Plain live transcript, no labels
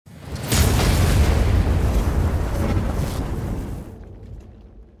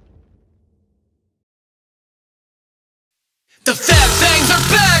The Fab Fangs are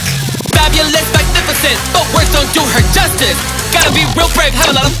back! Fabulous, magnificent, but words don't do her justice. Gotta be real brave, have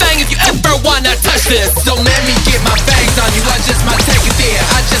a lot of fang if you ever wanna touch this. So let me get my fangs on you, I just might take it there.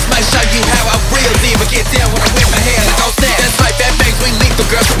 I just might show you how I real deal, but get down when I whip my hair like all that. That's right, Fab Fangs, we lethal,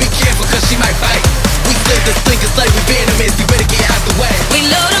 girl, so be careful, cause she might bite. We slip the slinkers like we venomous, you better get out the way. We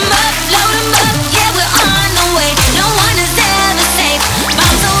load 'em up, yeah, we're on the way. No one is ever safe,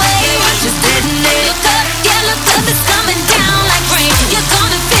 bombs away. Yeah, watch us detonate. Look up, yeah, look up, it's coming down like rain. You're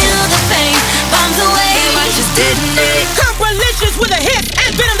gonna feel the pain, bombs away. Yeah, watch us detonate. Curb religions with a hit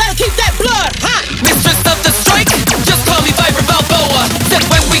and venom that'll keep that blood hot. Mistress of the strike, just call me Viper Balboa. Said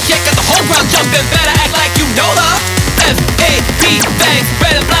when we kick at the whole ground jumping, better act like you know the F-A-B, Fangs,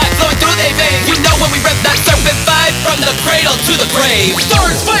 red and black flowing through they veins. You know when we rep that serpent vibe from the cradle to the grave.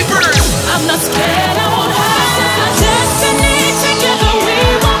 Stars, Vipers! I'm not scared.